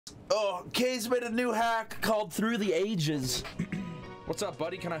Oh, Kaze made a new hack called Through the Ages. What's up,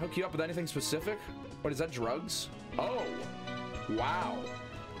 buddy? Can I hook you up with anything specific? What is that, drugs? Oh, wow.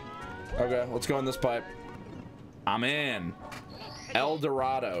 Okay, let's go in this pipe. I'm in. El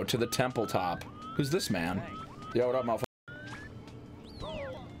Dorado to the temple top. Who's this man? Yo, what up, motherfucker?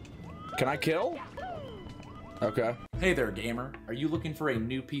 Can I kill? Okay. Hey there, gamer. Are you looking for a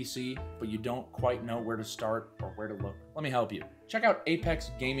new PC, but you don't quite know where to start or where to look? Let me help you. Check out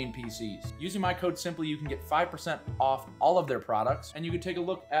Apex Gaming PCs. Using my code SIMPLY, you can get 5% off all of their products, and you can take a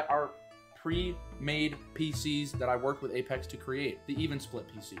look at our pre-made PCs that I worked with Apex to create. The even split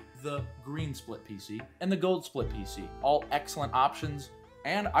PC, the green split PC, and the gold split PC. All excellent options,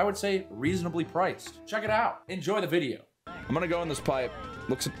 and I would say reasonably priced. Check it out. Enjoy the video. I'm gonna go in this pipe.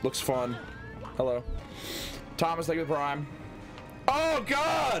 Looks fun. Hello. Thomas, thank you for the prime. Oh,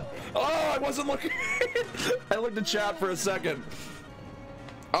 God! Oh, I wasn't looking. I looked at chat for a second.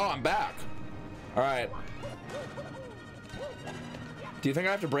 Oh, I'm back. All right. Do you think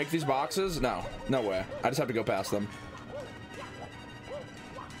I have to break these boxes? No, no way. I just have to go past them.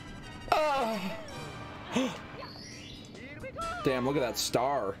 Oh. Damn, look at that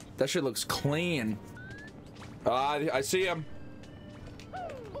star. That shit looks clean. I see him.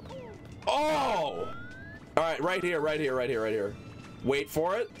 Oh! All right, right here. Wait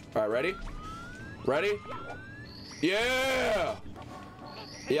for it. All right, ready? Ready? Yeah!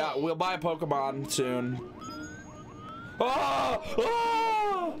 Yeah, we'll buy a Pokemon soon. Oh!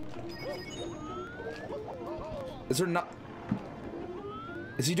 Oh! Is there not...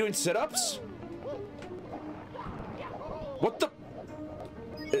 Is he doing sit-ups? What the...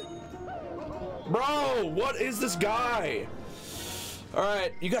 Bro, what is this guy? All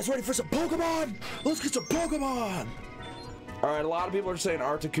right, you guys ready for some Pokemon? Let's get some Pokemon. All right, a lot of people are saying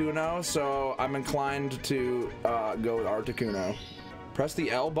Articuno, so I'm inclined to go with Articuno. Press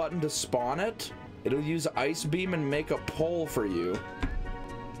the L button to spawn it. It'll use Ice Beam and make a pole for you.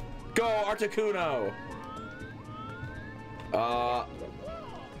 Go, Articuno.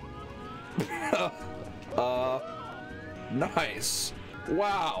 Nice.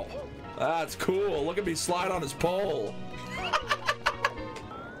 Wow, that's cool. Look at me slide on his pole.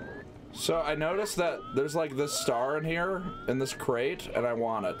 So I noticed that there's like this star in here in this crate and I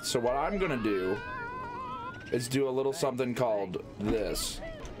want it. So what I'm gonna do is do a little something called this.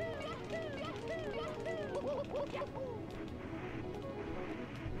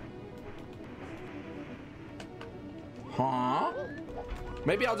 Huh?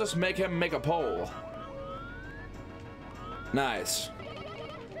 Maybe I'll just make him make a pole. Nice.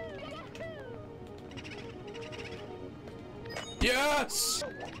 Yes!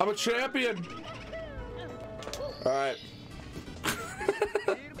 I'm a champion! Alright.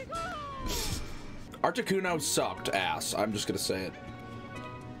 Articuno sucked ass. I'm just gonna say it.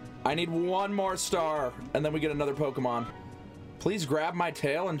 I need one more star, and then we get another Pokemon. Please grab my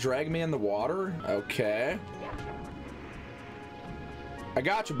tail and drag me in the water. Okay. I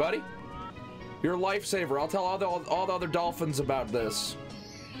got you, buddy. You're a lifesaver. I'll tell all the other dolphins about this.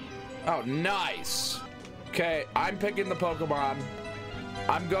 Oh, nice. Okay, I'm picking the Pokemon.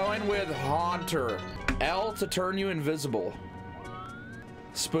 I'm going with Haunter. L to turn you invisible.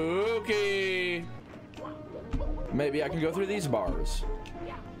 Spooky. Maybe I can go through these bars.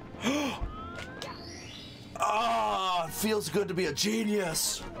 Ah, it feels good to be a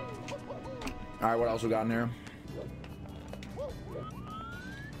genius. All right, what else we got in here?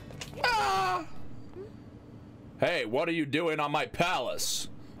 Ah! Hey, what are you doing on my palace?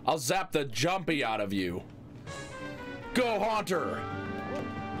 I'll zap the jumpy out of you. Go, Haunter.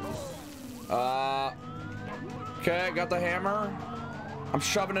 Okay, got the hammer. I'm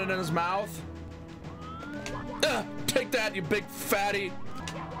shoving it in his mouth. Take that, you big fatty.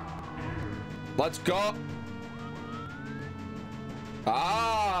 Let's go.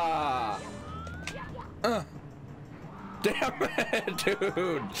 Ah. Damn it,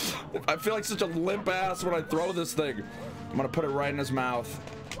 dude. I feel like such a limp ass when I throw this thing. I'm gonna put it right in his mouth.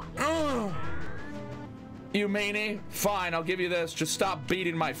 You meanie? Fine, I'll give you this. Just stop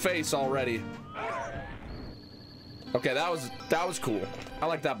beating my face already. Okay, that was cool. I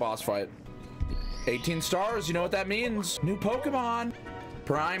like that boss fight. 18 stars, you know what that means? New Pokemon.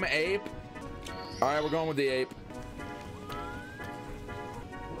 Prime Ape. All right, we're going with the ape.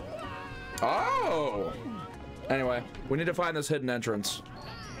 Oh. Anyway, we need to find this hidden entrance.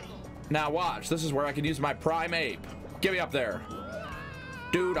 Now watch, this is where I can use my Prime Ape. Get me up there.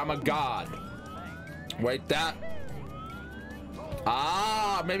 Dude, I'm a god. Wait, that.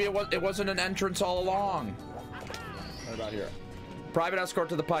 Ah, maybe it wasn't an entrance all along. What about here? Private escort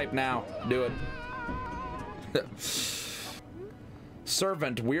to the pipe now. Do it.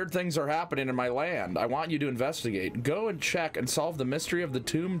 servant. Weird things are happening in my land. I want you to investigate. Go and check and solve the mystery of the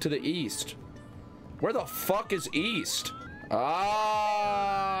tomb to the east. Where the fuck is east?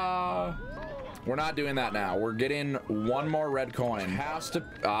 Ah. We're not doing that now. We're getting one more red coin. Has to.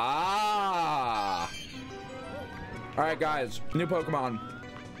 Ah. All right, guys. New Pokemon.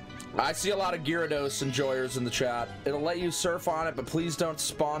 I see a lot of Gyarados enjoyers in the chat. It'll let you surf on it, but please don't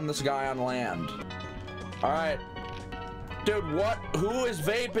spawn this guy on land. All right. Dude, what? Who is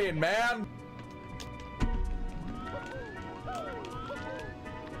vaping, man?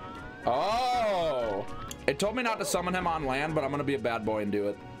 Oh. It told me not to summon him on land, but I'm gonna be a bad boy and do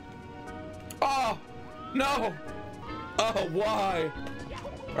it. Oh, no. Oh, why?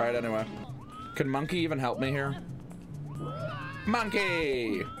 All right, anyway. Can Monkey even help me here?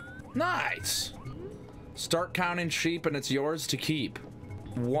 Monkey. Nice. Start counting sheep and it's yours to keep.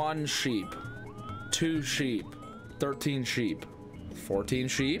 1 sheep. 2 sheep. 13 sheep. 14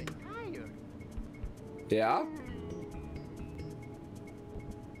 sheep. Yeah.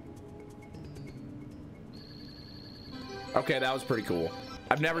 Okay, that was pretty cool.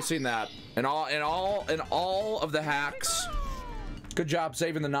 I've never seen that. In all of the hacks. Good job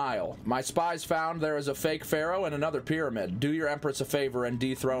saving the Nile. My spies found there is a fake pharaoh and another pyramid. Do your empress a favor and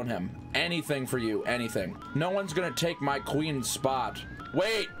dethrone him. Anything for you, anything. No one's gonna take my queen's spot.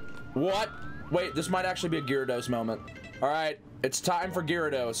 Wait, what? Wait, this might actually be a Gyarados moment. All right, it's time for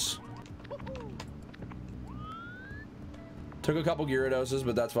Gyarados. Took a couple Gyaradoses,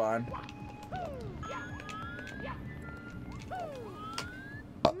 but that's fine.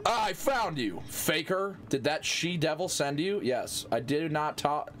 I found you, faker. Did that she-devil send you? Yes. I do not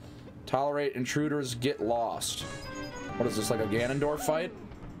tolerate intruders. Get lost. What is this, like a Ganondorf fight?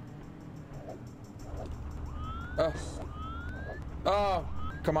 Oh. Oh.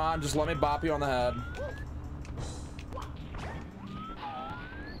 Come on, just let me bop you on the head.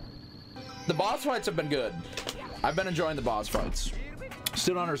 The boss fights have been good. I've been enjoying the boss fights.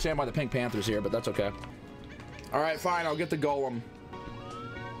 Still don't understand why the Pink Panther's here, but that's okay. All right, fine. I'll get the golem.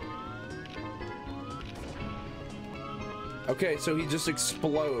 Okay, so he just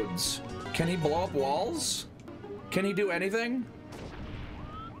explodes. Can he blow up walls? Can he do anything?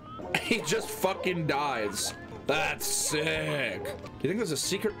 He just fucking dies. That's sick. Do you think there's a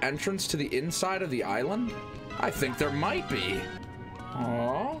secret entrance to the inside of the island? I think there might be.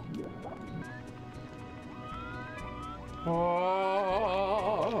 Aww.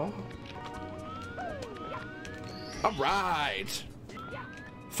 Aww. All right.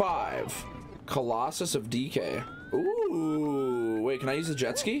 5. Colossus of DK. Ooh, wait, can I use the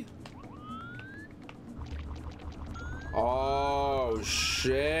jet ski? Oh,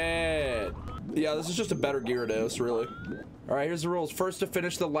 shit. Yeah, this is just a better Gyarados, really. All right, here's the rules. First to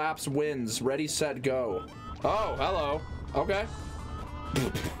finish the laps wins. Ready, set, go. Oh, hello. Okay.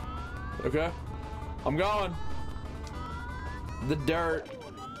 Okay. I'm going. The dirt.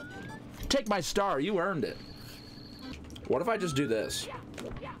 Take my star. You earned it. What if I just do this?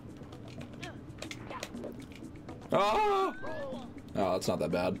 Oh! Oh, that's not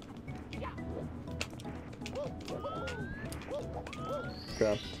that bad.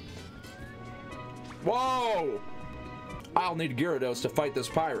 Okay. Whoa! I'll need Gyarados to fight this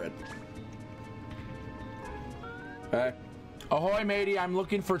pirate. Okay. Ahoy, matey, I'm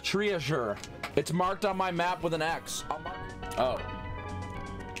looking for treasure. It's marked on my map with an X. Oh.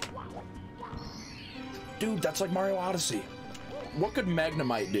 Dude, that's like Mario Odyssey. What could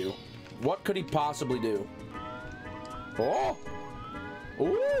Magnemite do? What could he possibly do? Oh!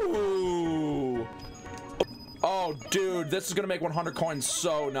 Ooh! Oh, dude, this is gonna make 100 coins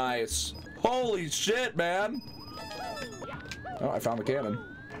so nice. Holy shit, man! Oh, I found the cannon.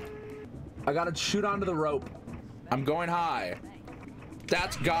 I gotta shoot onto the rope. I'm going high.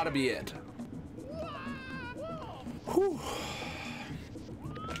 That's gotta be it. Whew.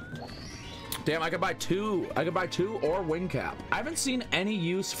 Damn, I could buy 2. I could buy 2 or wing cap. I haven't seen any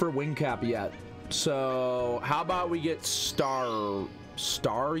use for wing cap yet. So how about we get Star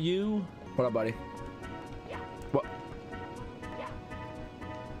U? What up, buddy? What?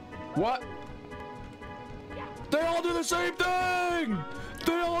 What? They all do the same thing!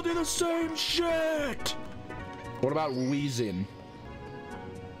 They all do the same shit! What about wheezing?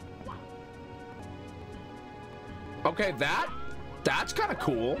 Okay, that's kind of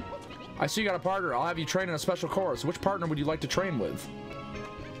cool. I see you got a partner. I'll have you train in a special course. Which partner would you like to train with?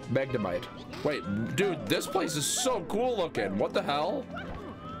 Magnemite. Wait, dude, this place is so cool looking. What the hell?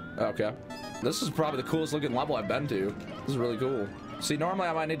 Okay. This is probably the coolest looking level I've been to. This is really cool. See, normally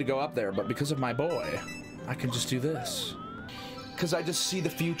I might need to go up there, but because of my boy, I can just do this. Because I just see the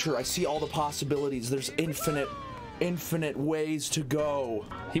future. I see all the possibilities. There's infinite infinite ways to go.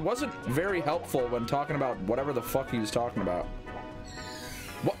 He wasn't very helpful when talking about whatever the fuck he was talking about.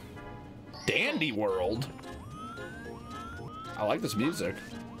 What? Dandy World? I like this music.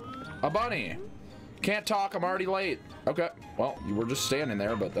 A bunny. Can't talk, I'm already late. Okay, well, you were just standing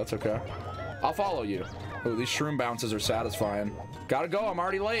there, but that's okay. I'll follow you. Oh, these shroom bounces are satisfying. Gotta go, I'm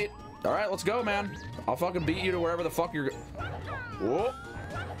already late. All right, let's go, man. I'll fucking beat you to wherever the fuck you're Whoa.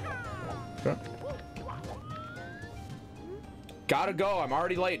 Okay. Gotta go, I'm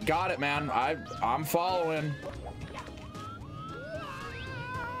already late. Got it, man. I'm following.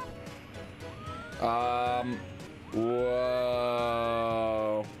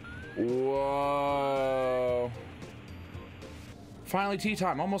 Whoa. Whoa. Finally tea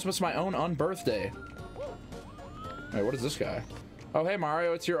time. Almost missed my own unbirthday. Wait, what is this guy? Oh, hey,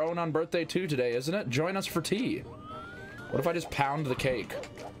 Mario. It's your own unbirthday too today, isn't it? Join us for tea. What if I just pound the cake?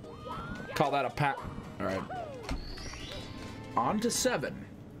 Call that a pound. All right. On to 7.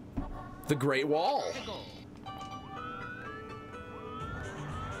 The Great Wall.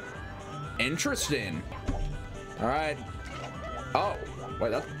 Interesting. All right. Oh,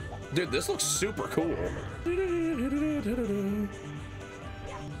 wait, that... Dude, this looks super cool.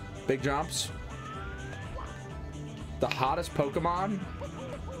 Big jumps. The hottest Pokemon.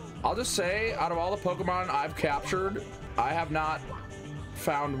 I'll just say, out of all the Pokemon I've captured, I have not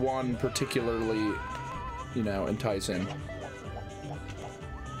found one particularly, you know, enticing.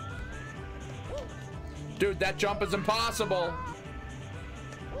 Dude, that jump is impossible.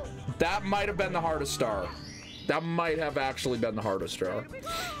 That might have been the hardest star. That might have actually been the hardest star.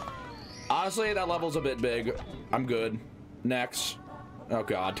 Honestly, that level's a bit big. I'm good. Next. Oh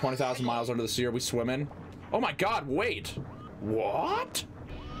god, 20,000 miles under the sea. Are we swimming? Oh my god, wait. What?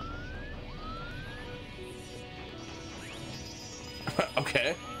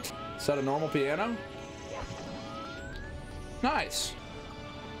 Okay. Is that a normal piano? Nice.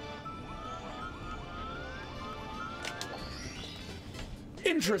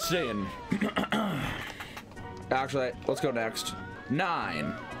 Interesting. Actually, let's go next.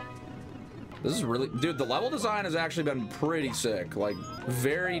 9. This is really... Dude, the level design has actually been pretty sick. Like,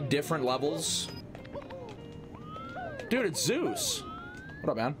 very different levels. Dude, it's Zeus.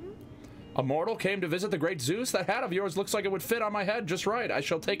 What up, man? A mortal came to visit the great Zeus. That hat of yours looks like it would fit on my head just right. I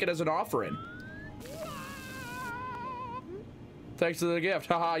shall take it as an offering. Thanks to the gift.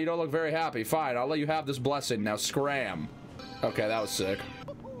 Haha, you don't look very happy. Fine, I'll let you have this blessing. Now scram. Okay, that was sick.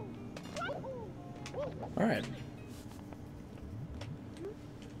 Alright.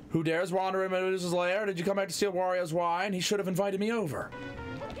 Who dares wander in Medusa's lair? Did you come back to steal Wario's wine? He should have invited me over.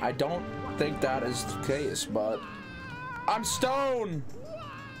 I don't think that is the case, but... I'm stoned!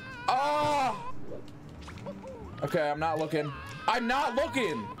 Ah! Okay, I'm not looking. I'm not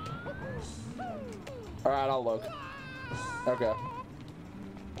looking! Alright, I'll look. Okay.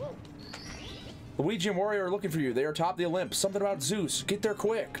 Luigi and Wario are looking for you. They are atop the Olymp. Something about Zeus. Get there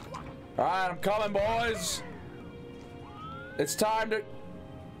quick. Alright, I'm coming, boys. It's time to...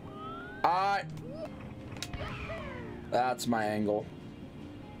 Alright. That's my angle.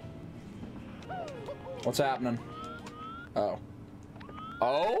 What's happening? Oh.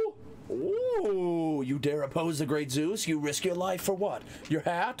 Oh? Ooh, you dare oppose the great Zeus? You risk your life for what? Your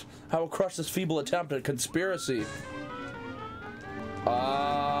hat? I will crush this feeble attempt at conspiracy.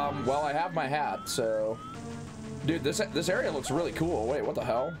 Well, I have my hat, so... Dude, this area looks really cool. Wait, what the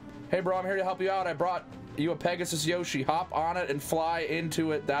hell? Hey, bro, I'm here to help you out. I brought you a Pegasus Yoshi. Hop on it and fly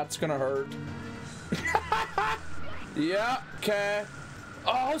into it. That's gonna hurt. Yeah, okay.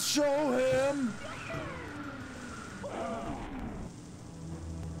 I'll show him.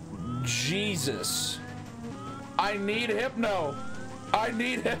 Jesus. I need Hypno. I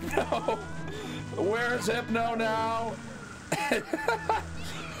need Hypno. Where's Hypno now?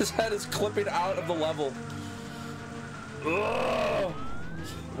 His head is clipping out of the level. Ugh.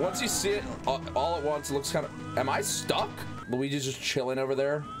 Once you see it all at once, it looks kind of... Am I stuck? Luigi's just chilling over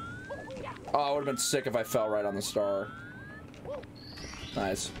there. Oh, it would have been sick if I fell right on the star.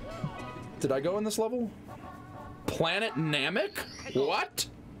 Nice. Did I go in this level? Planet Namek? What?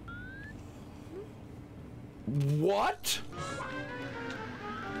 What?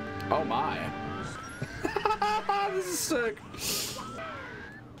 Oh my. This is sick.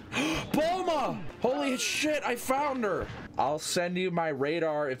 Bulma! Holy shit, I found her! I'll send you my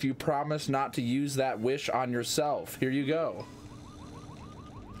radar if you promise not to use that wish on yourself. Here you go.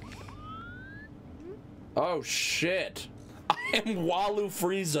 Oh shit. I am Walu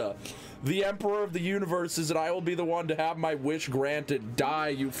Frieza. The Emperor of the Universes, and I will be the one to have my wish granted. Die,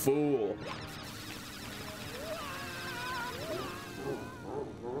 you fool.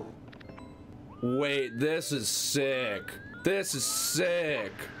 Wait, this is sick. This is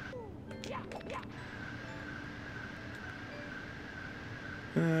sick.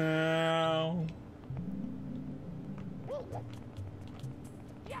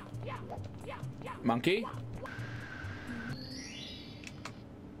 Monkey?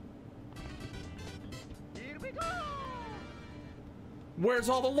 Where's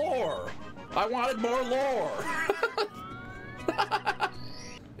all the lore? I wanted more lore.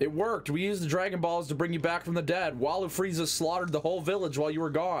 It worked. We used the Dragon Balls to bring you back from the dead. Walu Frieza slaughtered the whole village while you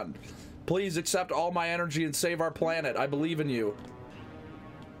were gone. Please accept all my energy and save our planet. I believe in you.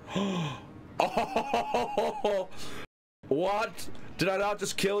 Oh, what? Did I not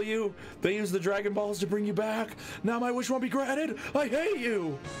just kill you? They used the Dragon Balls to bring you back. Now my wish won't be granted. I hate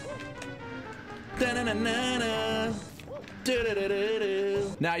you. Da-na-na-na-na.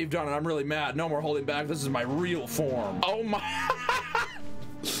 Now you've done it. I'm really mad. No more holding back. This is my real form. Oh my.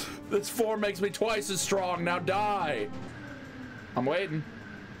 This form makes me twice as strong. Now die. I'm waiting.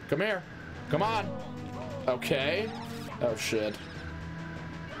 Come here. Come on. Okay. Oh shit.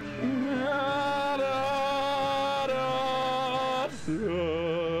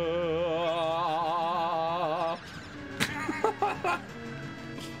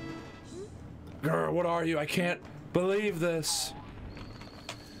 Girl, what are you? I can't believe this.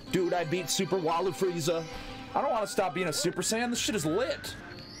 Dude, I beat Super Walu Frieza. I don't want to stop being a Super Saiyan. This shit is lit.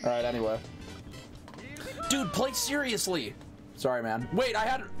 Alright, anyway. Dude, play seriously. Sorry, man. Wait, I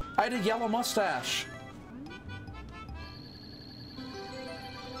had a yellow mustache.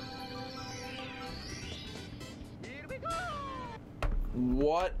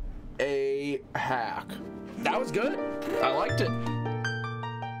 What a hack. That was good. I liked it.